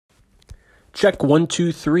Check 1,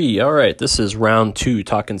 2, 3. All right, this is round 2,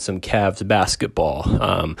 talking some Cavs basketball.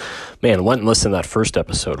 Man, went and listened to that first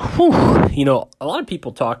episode. Whew. You know, a lot of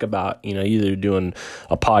people talk about, either doing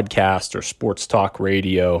a podcast or sports talk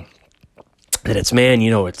radio. And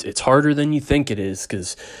it's harder than you think it is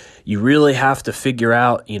because you really have to figure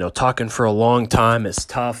out, talking for a long time is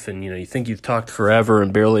tough. And, you think you've talked forever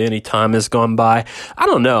and barely any time has gone by. I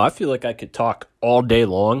don't know. I feel like I could talk all day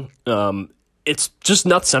long. It's just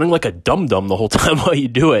not sounding like a dum-dum the whole time while you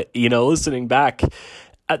do it. Listening back,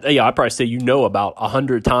 I'd probably say, about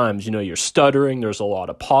 100 times, you're stuttering. There's a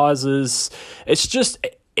lot of pauses.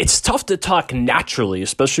 It's tough to talk naturally,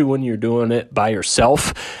 especially when you're doing it by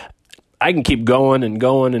yourself. I can keep going and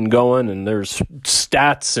going and going, and there's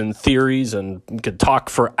stats and theories and could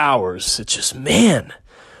talk for hours. It's just, man,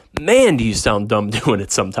 do you sound dumb doing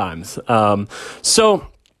it sometimes. So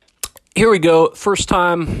here we go. First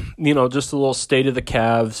time, just a little state of the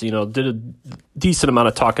Cavs, did a decent amount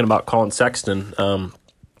of talking about Collin Sexton.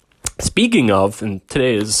 Speaking of, and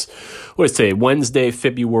today is, Wednesday,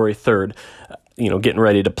 February 3rd, getting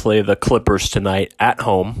ready to play the Clippers tonight at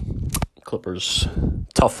home. Clippers,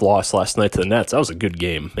 tough loss last night to the Nets. That was a good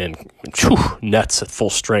game, man. Nets at full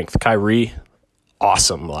strength. Kyrie,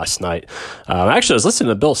 awesome last night. Actually, I was listening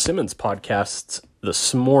to Bill Simmons' podcast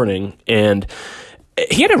this morning, and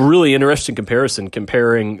he had a really interesting comparison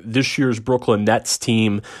comparing this year's Brooklyn Nets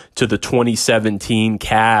team to the 2017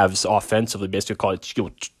 Cavs offensively, basically called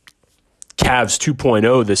it Cavs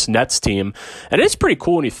 2.0, this Nets team. And it's pretty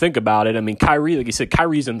cool when you think about it. I mean, Kyrie, like you said,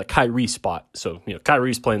 Kyrie's in the Kyrie spot. So,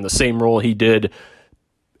 Kyrie's playing the same role he did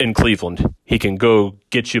in Cleveland. He can go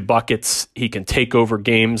get you buckets. He can take over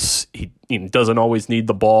games. He doesn't always need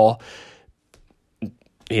the ball.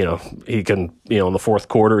 He can, in the fourth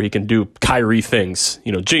quarter, he can do Kyrie things.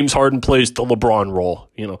 James Harden plays the LeBron role,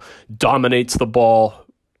 dominates the ball,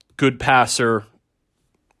 good passer,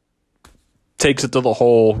 takes it to the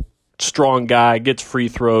hole, strong guy, gets free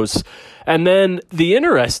throws. And then the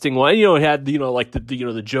interesting one, it had,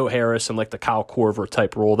 the Joe Harris and like the Kyle Korver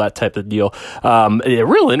type role, that type of deal. A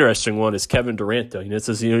real interesting one is Kevin Durant, though. It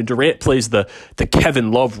says, Durant plays the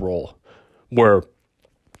Kevin Love role where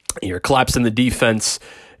you're collapsing the defense.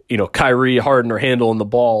 Kyrie, Harden are handling the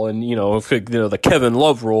ball, and the Kevin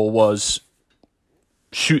Love role was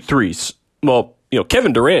shoot threes. Well,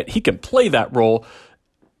 Kevin Durant, he can play that role,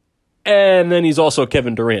 and then he's also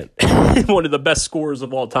Kevin Durant, one of the best scorers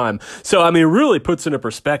of all time. So, it really puts into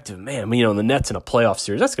perspective, man, the Nets in a playoff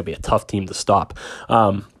series, that's going to be a tough team to stop.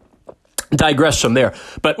 Digress from there.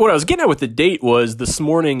 But what I was getting at with the date was this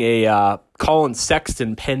morning a Collin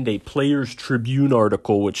Sexton penned a Players Tribune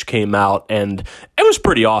article which came out, and it was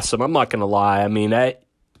pretty awesome. I'm not going to lie.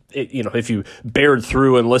 If you bared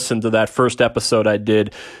through and listened to that first episode I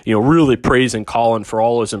did, really praising Collin for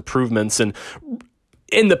all his improvements. And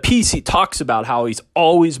in the piece, he talks about how he's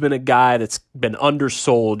always been a guy that's been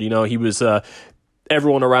undersold. He was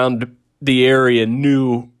everyone around the area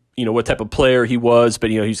knew what type of player he was,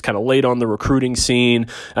 but, he's kind of late on the recruiting scene.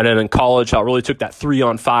 And then in college, how it really took that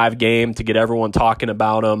 3-on-5 game to get everyone talking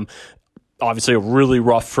about him. Obviously, a really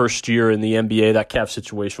rough first year in the NBA. That Cavs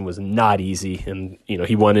situation was not easy. And,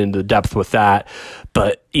 he went into depth with that.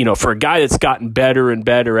 But, for a guy that's gotten better and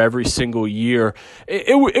better every single year,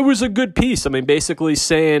 it was a good piece. Basically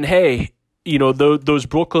saying, hey, those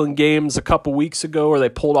Brooklyn games a couple weeks ago where they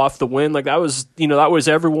pulled off the win, like that was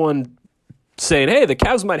everyone saying, hey, the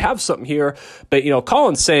Cavs might have something here. But,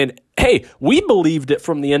 Collin's saying, hey, we believed it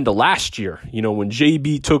from the end of last year. When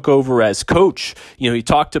JB took over as coach, he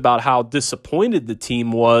talked about how disappointed the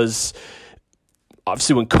team was,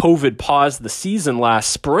 obviously, when COVID paused the season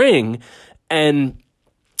last spring. And,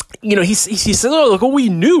 he said, look, we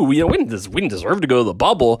knew, we didn't deserve to go to the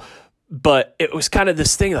bubble. But it was kind of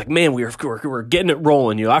this thing like, man, we were getting it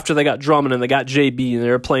rolling. After they got Drummond and they got JB and they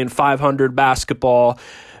were playing 500 basketball,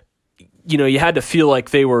 you had to feel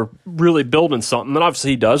like they were really building something. And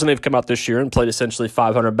obviously he does. And they've come out this year and played essentially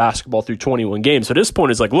 500 basketball through 21 games. So at this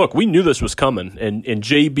point, it's like, look, we knew this was coming. And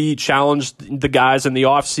JB challenged the guys in the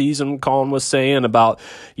offseason, Collin was saying about,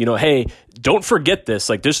 hey, don't forget this.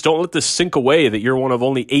 Like, just don't let this sink away that you're one of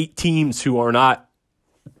only 8 teams who are not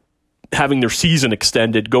having their season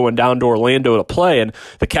extended, going down to Orlando to play. And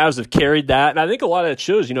the Cavs have carried that. And I think a lot of that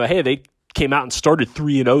shows, hey, they came out and started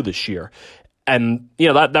 3-0 this year. And,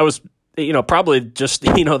 that was, probably just,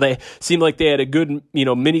 they seemed like they had a good,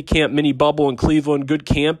 mini camp, mini bubble in Cleveland, good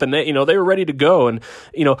camp, and they were ready to go. And,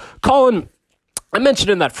 Collin, I mentioned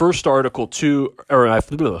in that first article too, or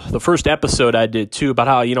the first episode I did too, about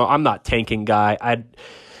how, I'm not tanking guy.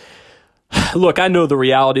 Look, I know the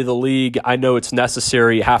reality of the league. I know it's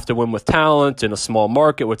necessary. You have to win with talent in a small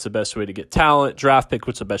market. What's the best way to get talent? Draft pick.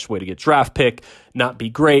 What's the best way to get draft pick? Not be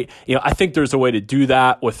great. I think there's a way to do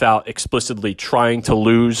that without explicitly trying to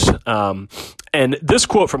lose. And this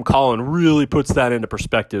quote from Colin really puts that into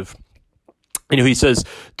perspective. He says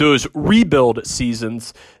those rebuild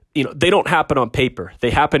seasons, they don't happen on paper.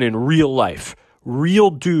 They happen in real life. Real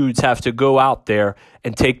dudes have to go out there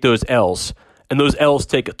and take those L's, and those L's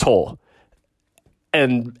take a toll.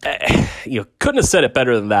 And couldn't have said it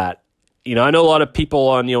better than that. I know a lot of people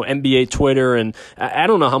on NBA Twitter, and I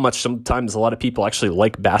don't know how much sometimes a lot of people actually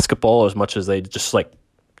like basketball as much as they just like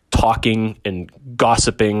talking and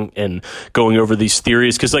gossiping and going over these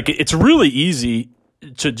theories, because it's really easy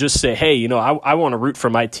to just say, hey, I want to root for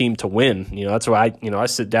my team to win. That's why we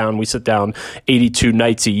sit down 82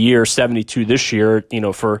 nights a year, 72 this year,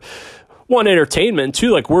 for one, entertainment,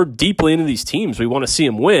 two, we're deeply into these teams. We want to see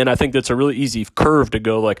them win. I think that's a really easy curve to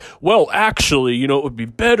go well, actually, it would be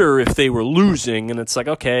better if they were losing. And it's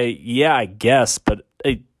okay, yeah, I guess, but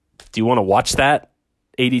hey, do you want to watch that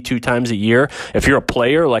 82 times a year? If you're a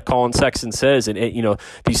player, like Colin Sexton says, and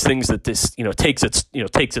these things that this takes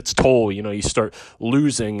its toll. You start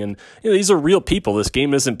losing, and these are real people. This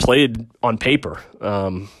game isn't played on paper.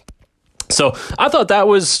 So I thought that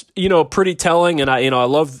was, pretty telling, and I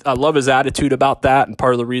love his attitude about that, and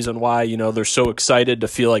part of the reason why, they're so excited to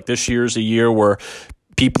feel like this year's a year where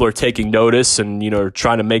people are taking notice and,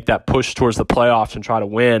 trying to make that push towards the playoffs and try to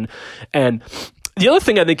win. And the other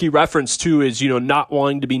thing I think he referenced too is, not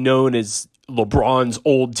wanting to be known as LeBron's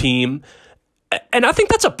old team. And I think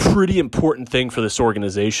that's a pretty important thing for this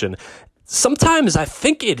organization. Sometimes I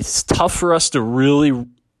think it's tough for us to really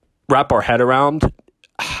wrap our head around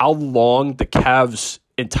how long the Cavs'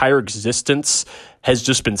 entire existence has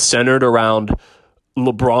just been centered around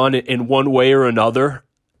LeBron in one way or another,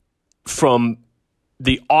 from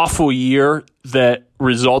the awful year that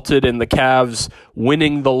resulted in the Cavs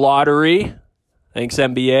winning the lottery, thanks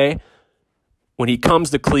NBA, when he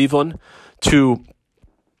comes to Cleveland, to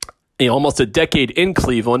almost a decade in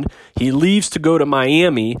Cleveland. He leaves to go to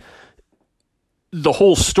Miami. The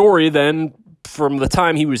whole story then, from the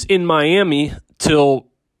time he was in Miami till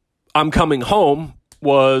I'm coming home,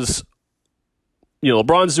 was,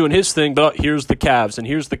 LeBron's doing his thing, but here's the Cavs, and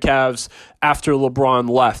here's the Cavs after LeBron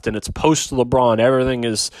left, and it's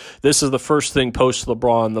post-LeBron. This is the first thing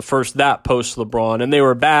post-LeBron, the first that post-LeBron, and they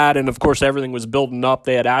were bad, and of course everything was building up.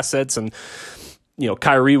 They had assets, and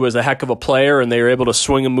Kyrie was a heck of a player, and they were able to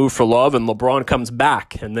swing and move for love, and LeBron comes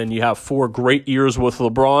back, and then you have 4 great years with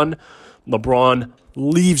LeBron. LeBron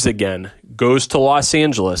leaves again, goes to Los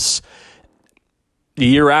Angeles. The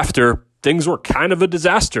year after, things were kind of a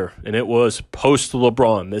disaster, and it was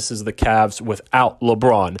post-LeBron. This is the Cavs without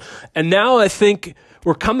LeBron. And now I think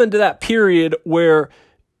we're coming to that period where,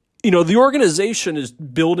 the organization is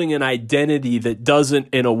building an identity that doesn't,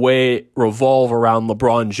 in a way, revolve around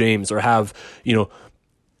LeBron James, or have,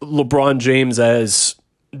 LeBron James as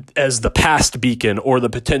the past beacon or the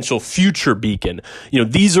potential future beacon.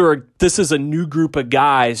 This is a new group of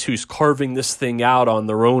guys who's carving this thing out on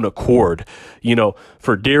their own accord.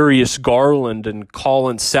 For Darius Garland and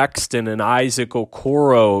Colin Sexton and Isaac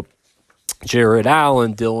Okoro, Jared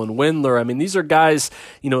Allen, Dylan Windler. These are guys,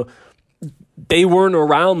 they weren't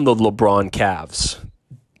around the LeBron Cavs.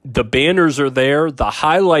 The banners are there. The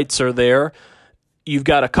highlights are there. You've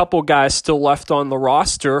got a couple guys still left on the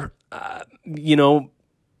roster.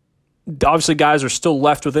 Obviously, guys are still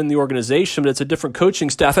left within the organization, but it's a different coaching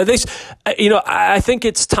staff. I think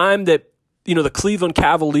it's time that, the Cleveland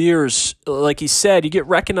Cavaliers, like he said, you get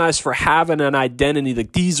recognized for having an identity.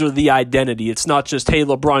 These are the identity. It's not just, hey,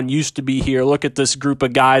 LeBron used to be here. Look at this group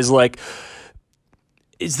of guys.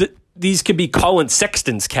 These can be Colin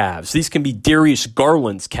Sexton's Cavs. These can be Darius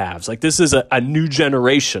Garland's Cavs. This is a new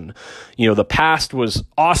generation. The past was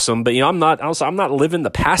awesome, but I'm not living the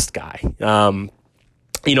past guy.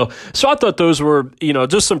 So I thought those were,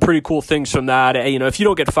 just some pretty cool things from that. If you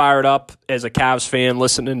don't get fired up as a Cavs fan,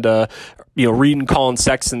 listening to, reading Colin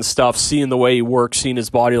Sexton's stuff, seeing the way he works, seeing his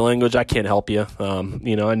body language, I can't help you.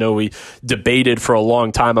 I know we debated for a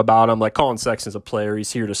long time about him. Colin Sexton's a player.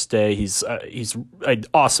 He's here to stay. He's an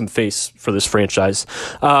awesome face for this franchise.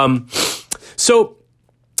 So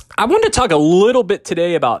I wanted to talk a little bit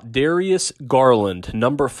today about Darius Garland,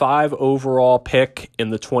 number 5 overall pick in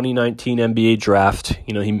the 2019 NBA draft.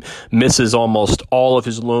 He misses almost all of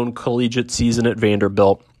his lone collegiate season at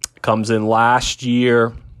Vanderbilt. Comes in last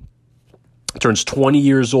year, turns 20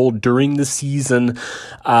 years old during the season.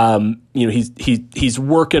 He's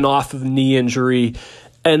working off of a knee injury,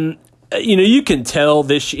 and you can tell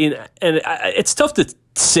this. And it's tough to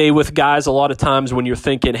say with guys a lot of times when you're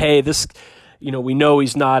thinking, hey, this, we know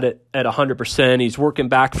he's not at 100%. He's working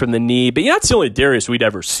back from the knee. But that's the only Darius we'd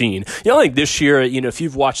ever seen. I think this year, if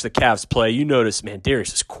you've watched the Cavs play, you notice, man,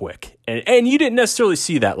 Darius is quick. And you didn't necessarily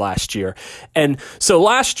see that last year. And so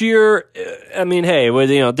last year,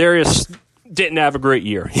 Darius didn't have a great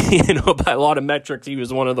year. By a lot of metrics, he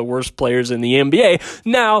was one of the worst players in the NBA.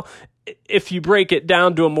 Now, if you break it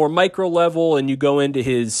down to a more micro level and you go into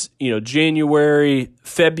his, January,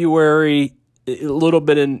 February, a little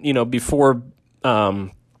bit in, before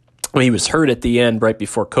when he was hurt at the end right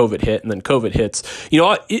before COVID hit, and then COVID hits,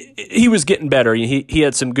 he was getting better. He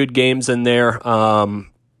had some good games in there.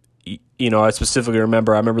 I specifically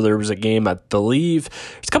remember there was a game, I believe,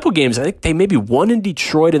 there's a couple of games, I think they maybe won in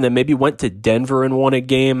Detroit and then maybe went to Denver and won a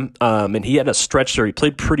game. And he had a stretch there. He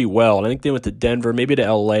played pretty well. And I think they went to Denver, maybe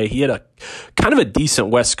to LA. He had a kind of a decent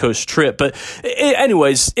West Coast trip. But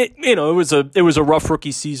it was a rough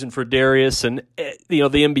rookie season for Darius. And, the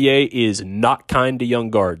NBA is not kind to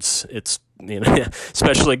young guards. It's,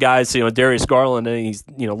 especially guys, Darius Garland, and he's,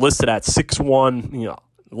 listed at 6'1",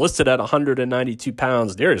 listed at 192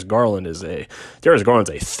 pounds. Darius Garland's a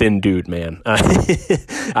thin dude, man.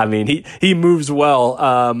 I mean, he moves well.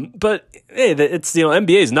 But hey, it's,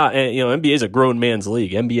 NBA is not, NBA is a grown man's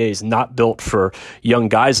league. NBA is not built for young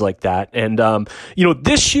guys like that. And,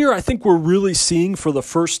 this year, I think we're really seeing for the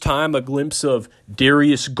first time a glimpse of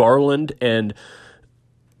Darius Garland and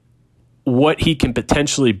what he can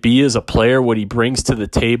potentially be as a player, what he brings to the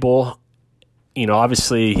table.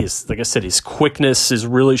 Obviously, like I said, his quickness is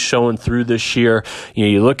really showing through this year.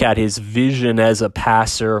 You look at his vision as a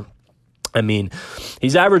passer. I mean,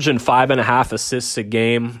 he's averaging 5.5 assists a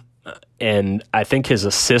game, and I think his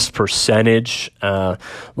assist percentage, let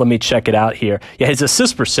me check it out here. Yeah, his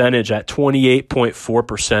assist percentage at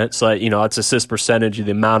 28.4%. So, it's assist percentage,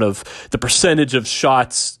 the percentage of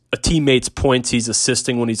shots a teammate's points he's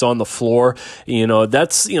assisting when he's on the floor.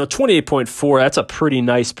 That's, 28.4. That's a pretty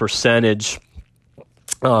nice percentage.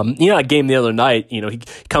 A game the other night, he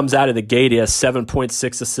comes out of the gate. He has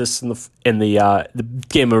 7.6 assists in the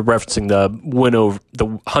game of referencing the win over the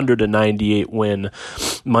 198 win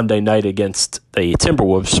Monday night against the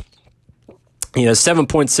Timberwolves.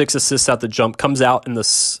 7.6 assists out the jump, comes out in the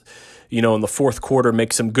fourth quarter,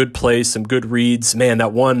 makes some good plays, some good reads. Man,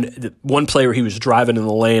 that one player, he was driving in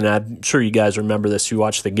the lane, and I'm sure you guys remember this, you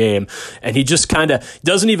watched the game, and he just kind of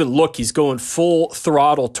doesn't even look. He's going full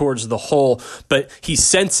throttle towards the hole, but he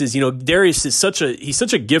senses, Darius is such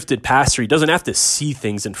a gifted passer. He doesn't have to see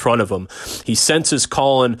things in front of him. He senses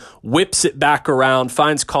Colin, whips it back around,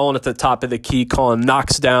 finds Colin at the top of the key. Colin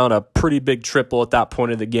knocks down a pretty big triple at that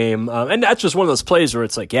point of the game. And that's just one of those plays where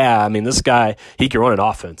it's like, yeah, I mean, this guy, he can run an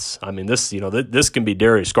offense. I mean, this can be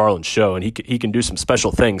Darius Garland's show, and he can do some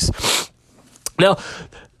special things. Now,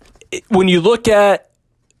 when you look at,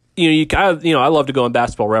 I love to go on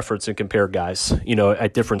Basketball Reference and compare guys,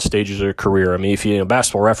 at different stages of their career. I mean, if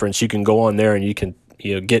Basketball Reference, you can go on there and you can,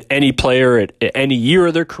 get any player at any year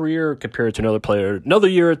of their career, compare it to another player another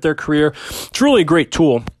year at their career. It's really a great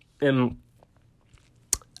tool, and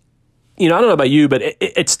I don't know about you, but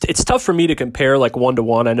it's tough for me to compare like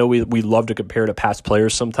one-to-one. I know we love to compare to past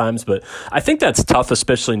players sometimes, but I think that's tough,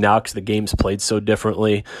 especially now because the game's played so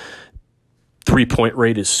differently. Three-point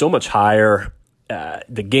rate is so much higher.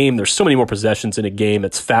 The game, there's so many more possessions in a game.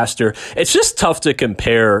 It's faster. It's just tough to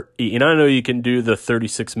compare. I know you can do the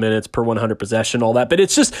 36 minutes per 100 possession, all that, but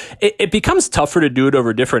it's just, it becomes tougher to do it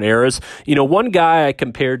over different eras. One guy I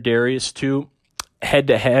compared Darius to,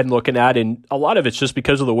 head-to-head looking at, and a lot of it's just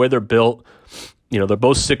because of the way they're built. They're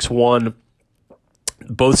both 6'1",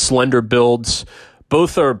 both slender builds,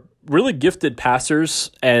 both are really gifted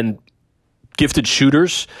passers and gifted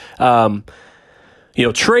shooters.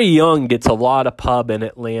 Trae Young gets a lot of pub in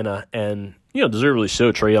Atlanta, and deservedly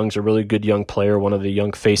so. Trae Young's a really good young player, one of the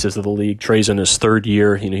young faces of the league. Trae's in his third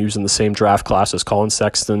year. He was in the same draft class as Colin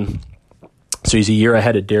Sexton. So he's a year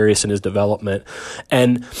ahead of Darius in his development.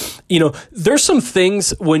 And, there's some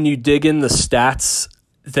things when you dig in the stats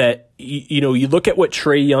that, you look at what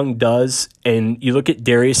Trae Young does and you look at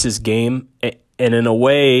Darius's game, and in a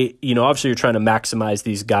way, obviously you're trying to maximize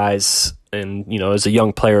these guys. And, as a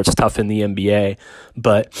young player, it's tough in the NBA.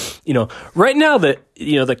 But, right now the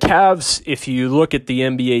Cavs, if you look at the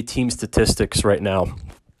NBA team statistics right now,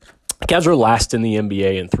 Cavs are last in the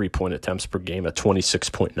NBA in three-point attempts per game at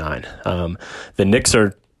 26.9. The Knicks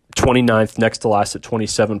are 29th, next to last at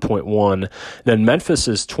 27.1. Then Memphis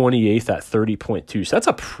is 28th at 30.2. So that's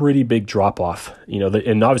a pretty big drop-off.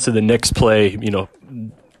 And obviously the Knicks play,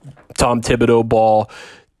 Tom Thibodeau ball.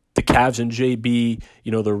 the Cavs and JB,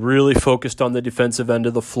 they're really focused on the defensive end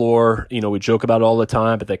of the floor. We joke about it all the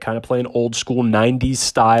time, but they kind of play an old school 90s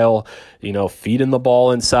style, feeding the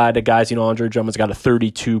ball inside to guys. Andre Drummond's got a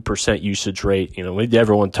 32% usage rate.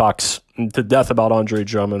 Everyone talks to death about Andre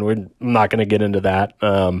Drummond. We're not going to get into that.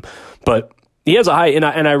 But he has a high, and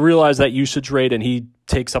I realize that usage rate, and he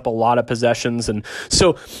takes up a lot of possessions. And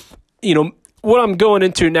so, what I'm going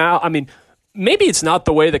into now, maybe it's not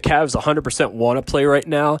the way the Cavs 100% want to play right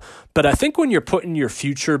now, but I think when you're putting your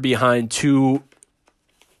future behind two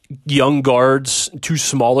young guards, two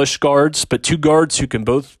smallish guards, but two guards who can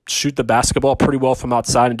both shoot the basketball pretty well from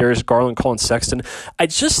outside, and Darius Garland, Colin Sexton, I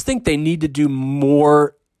just think they need to do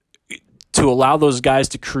more to allow those guys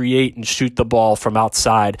to create and shoot the ball from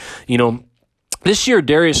outside. This year,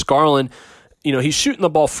 Darius Garland, he's shooting the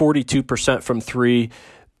ball 42% from three.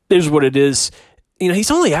 Here's what it is.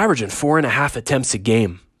 He's only averaging 4.5 attempts a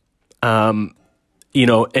game. And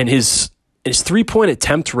his 3-point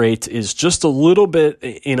attempt rate is just a little bit,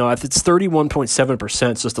 if it's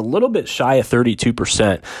 31.7%, it's just a little bit shy of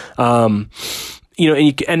 32%.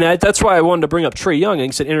 That's why I wanted to bring up Trae Young. I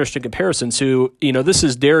think it's an interesting comparison to, this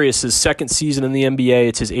is Darius's second season in the NBA.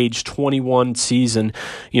 It's his age 21 season.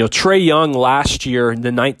 Trae Young last year, the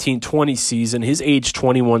 19-20 season, his age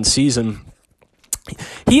 21 season,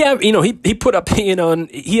 he put up,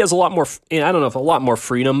 and he has a lot more, I don't know if a lot more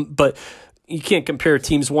freedom, but you can't compare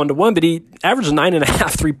teams 1-to-1, but he averaged 9.5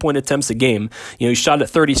 3-point attempts a game. He shot at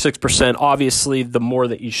 36%. Obviously, the more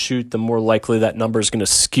that you shoot, the more likely that number is going to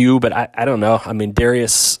skew, but I don't know.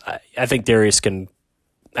 Darius, I think Darius can,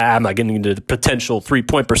 I'm not getting into the potential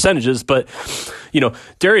 3-point percentages, but,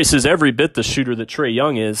 Darius is every bit the shooter that Trae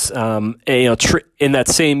Young is. In that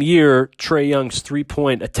same year, Trae Young's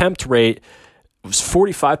 3-point attempt rate was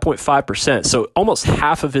 45.5%. So almost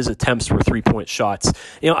half of his attempts were 3-point shots.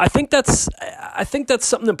 I think that's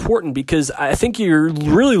something important, because I think you're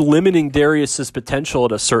really limiting Darius's potential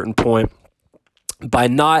at a certain point by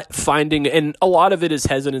not finding, and a lot of it is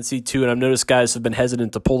hesitancy too. And I've noticed guys have been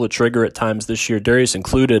hesitant to pull the trigger at times this year, Darius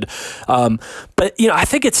included. But I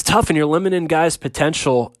think it's tough, and you're limiting guys'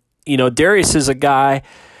 potential. Darius is a guy,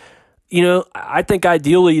 I think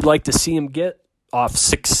ideally you'd like to see him get off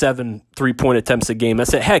 6-7 3-point attempts a game. I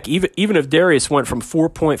said, heck, even if Darius went from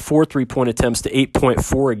 4.4 3-point attempts to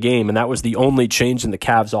 8.4 a game, and that was the only change in the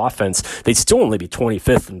Cavs offense, they'd still only be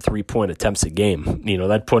 25th in 3-point attempts a game.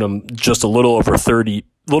 That'd put them just a little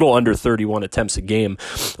under 31 attempts a game.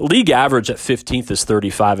 League average at 15th is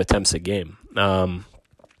 35 attempts a game. I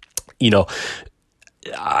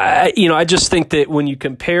just think that when you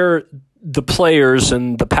compare the players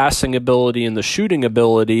and the passing ability and the shooting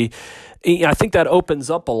ability, I think that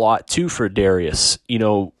opens up a lot too for Darius.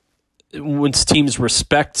 Once teams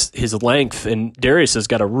respect his length, and Darius has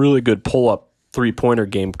got a really good pull-up 3-pointer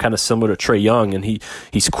game, kind of similar to Trae Young, and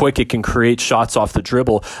he's quick. He can create shots off the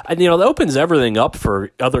dribble. And, that opens everything up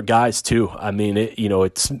for other guys too. He's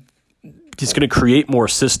going to create more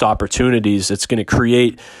assist opportunities. It's going to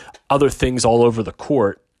create other things all over the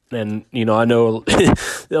court. And, I know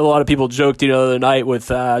a lot of people joked, the other night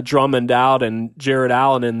with Drummond out and Jared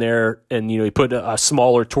Allen in there, and, he put a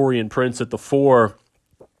smaller Taurean Prince at the 4,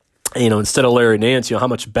 instead of Larry Nance, how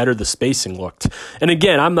much better the spacing looked. And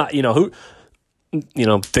again, I'm not, the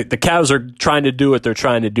Cavs are trying to do what they're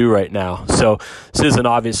trying to do right now. So this isn't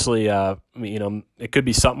obviously, it could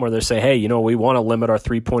be something where they say, hey, we want to limit our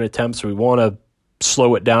 3-point attempts. We want to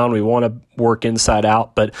slow it down. We want to work inside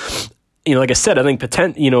out. But like I said, I think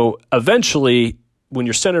eventually when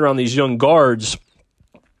you're centered on these young guards,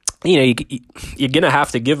 you're going to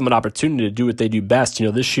have to give them an opportunity to do what they do best.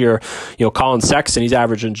 This year, Colin Sexton, he's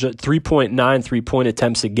averaging 3.9 3-point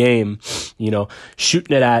attempts a game,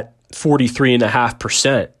 shooting it at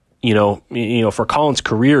 43.5%. For Colin's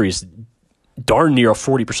career, he's darn near a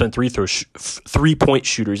 40% 3-point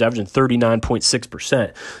shooter. He's averaging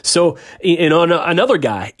 39.6%. So, another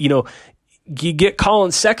guy, you get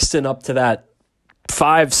Colin Sexton up to that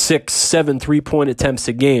 5, 6, 7 3-point attempts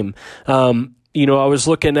a game. I was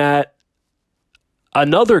looking at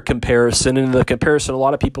another comparison, and the comparison a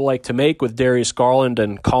lot of people like to make with Darius Garland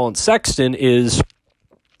and Colin Sexton is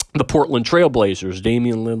the Portland Trailblazers,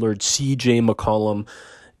 Damian Lillard, C.J. McCollum,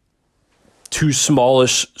 two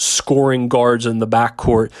smallish scoring guards in the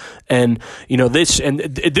backcourt. And, this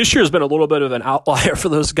year has been a little bit of an outlier for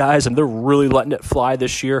those guys, and they're really letting it fly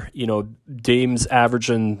this year. Dame's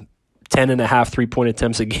averaging 10.5 3-point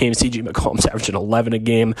attempts a game. C.J. McCollum's averaging 11 a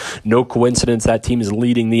game. No coincidence that team is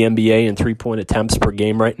leading the NBA in 3-point attempts per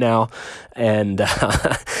game right now. And,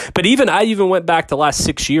 but I even went back the last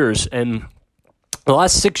 6 years, and The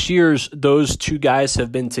last 6 years, those two guys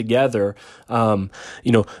have been together.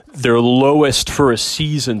 Their lowest for a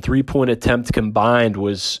season 3-point attempt combined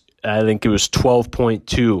was, I think it was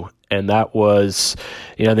 12.2. And that was,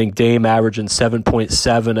 I think Dame averaging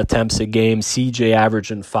 7.7 attempts a game, CJ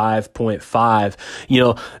averaging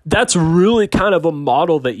 5.5. That's really kind of a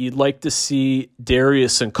model that you'd like to see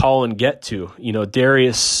Darius and Colin get to.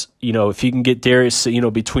 Darius, if you can get Darius,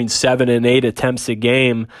 between 7 and 8 attempts a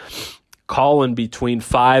game, Colin between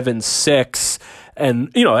 5 and 6.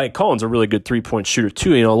 And, Colin's a really good 3-point shooter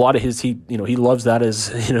too. A lot of his, he loves that as,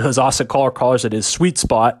 as Austin Collar calls it, his sweet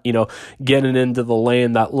spot, getting into the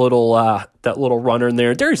lane, that little runner in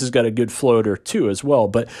there. Darius has got a good floater too as well.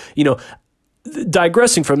 But,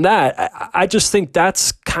 digressing from that, I just think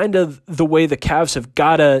that's kind of the way the Cavs have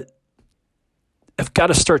got to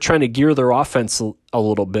start trying to gear their offense a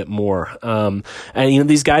little bit more. And,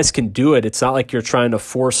 these guys can do it. It's not like you're trying to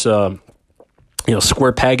force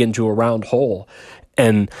square peg into a round hole.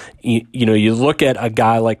 And, you look at a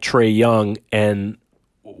guy like Trae Young and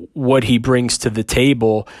what he brings to the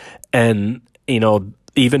table, and,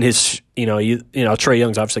 even his, Trae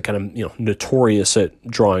Young's obviously kind of, notorious at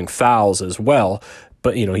drawing fouls as well.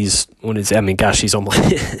 But, he's almost,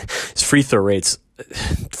 his free throw rate's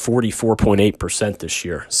 44.8% this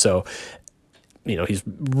year. So, he's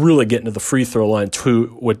really getting to the free throw line too,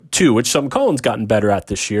 which some Colin's gotten better at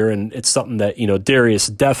this year. And it's something that, Darius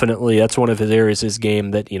definitely, that's one of his areas of his game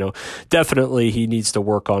that, definitely he needs to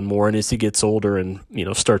work on more. And as he gets older and,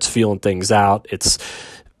 starts feeling things out, it's,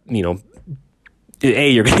 A,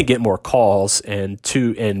 you're going to get more calls, and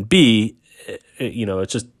two, and B,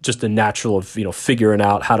 it's just a natural of, figuring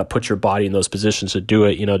out how to put your body in those positions to do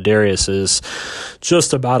it. Darius is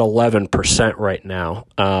just about 11% right now.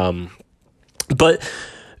 But,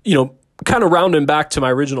 kind of rounding back to my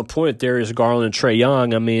original point, Darius Garland and Trae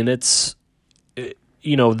Young, I mean, it's,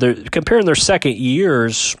 they're comparing their second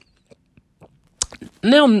years.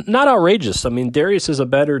 Now, not outrageous. I mean, Darius is a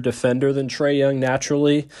better defender than Trae Young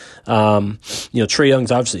naturally. Trae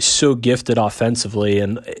Young's obviously so gifted offensively,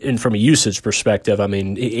 and from a usage perspective, I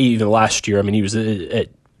mean, even last year, I mean, he was at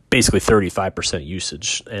basically 35%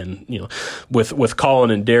 usage. And, with Colin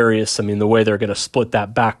and Darius, I mean, the way they're going to split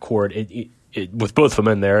that backcourt, with both of them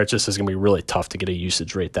in there, it just is going to be really tough to get a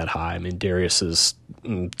usage rate that high. I mean, Darius is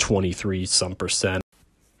 23%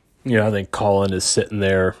 I think Colin is sitting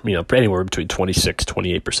there, anywhere between 26,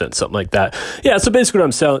 28%, something like that. Yeah, so basically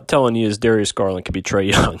what I'm telling you is Darius Garland could be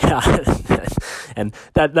Trae Young. And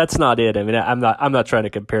that's not it. I mean, I'm not trying to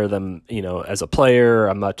compare them, as a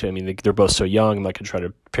player. They're both so young. I'm not going to try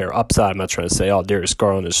to compare upside. I'm not trying to say, Darius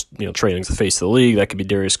Garland is, Trae Young's the face of the league. That could be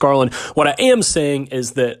Darius Garland. What I am saying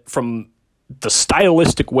is that from the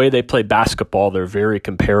stylistic way they play basketball, they're very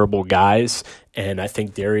comparable guys, and I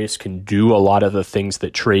think Darius can do a lot of the things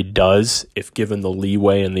that Trae does if given the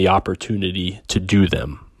leeway and the opportunity to do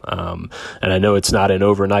them. And I know it's not an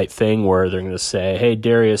overnight thing where they're going to say, hey,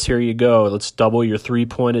 Darius, here you go. Let's double your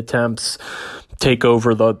 3-point attempts, take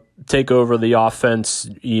over the offense,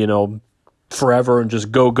 forever and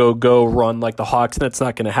just go, run like the Hawks. That's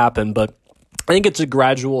not going to happen, but I think it's a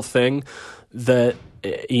gradual thing that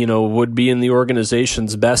would be in the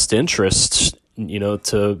organization's best interests,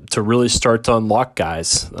 to really start to unlock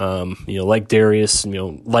guys, like Darius,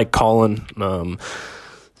 like Colin,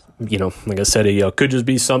 like I said, it could just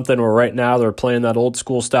be something where right now they're playing that old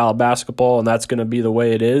school style of basketball and that's going to be the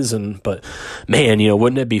way it is. But man,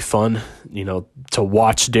 wouldn't it be fun, to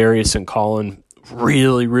watch Darius and Colin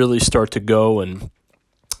really, really start to go and,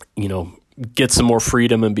 get some more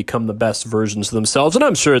freedom and become the best versions of themselves. And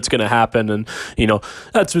I'm sure it's going to happen. And,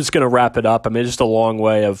 that's what's going to wrap it up. I mean, just a long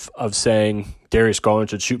way of saying Darius Garland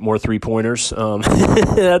should shoot more 3-pointers.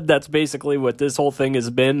 That's basically what this whole thing has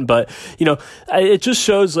been. But, it just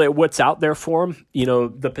shows like what's out there for him,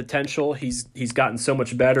 the potential. He's gotten so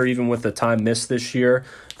much better even with the time missed this year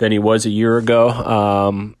than he was a year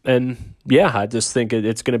ago. And yeah, I just think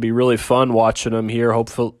it's going to be really fun watching him here.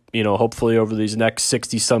 Hopefully over these next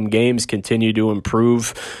 60-some games, continue to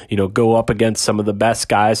improve, go up against some of the best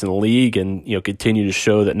guys in the league and, continue to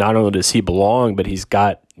show that not only does he belong, but he's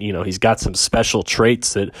got some special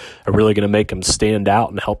traits that are really going to make him stand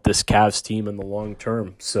out and help this Cavs team in the long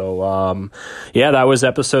term. So, that was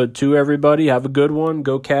episode 2, everybody. Have a good one.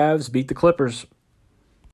 Go Cavs. Beat the Clippers.